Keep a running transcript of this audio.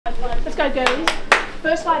Let's go, girls.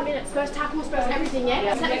 First 5 minutes, first tackles, first everything, yeah?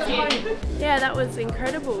 Yeah, that was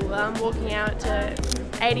incredible. Walking out to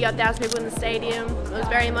 80,000 people in the stadium. It was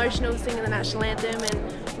very emotional, singing the national anthem,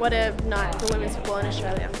 and what a night for women's football in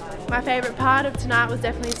Australia. My favourite part of tonight was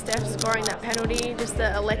definitely Steph scoring that penalty, just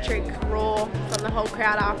the electric roar from the whole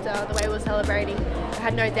crowd after, the way we were celebrating. I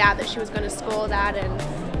had no doubt that she was going to score that,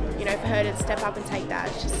 and you know, for her to step up and take that,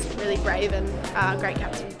 it's just really brave and great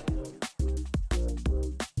captain.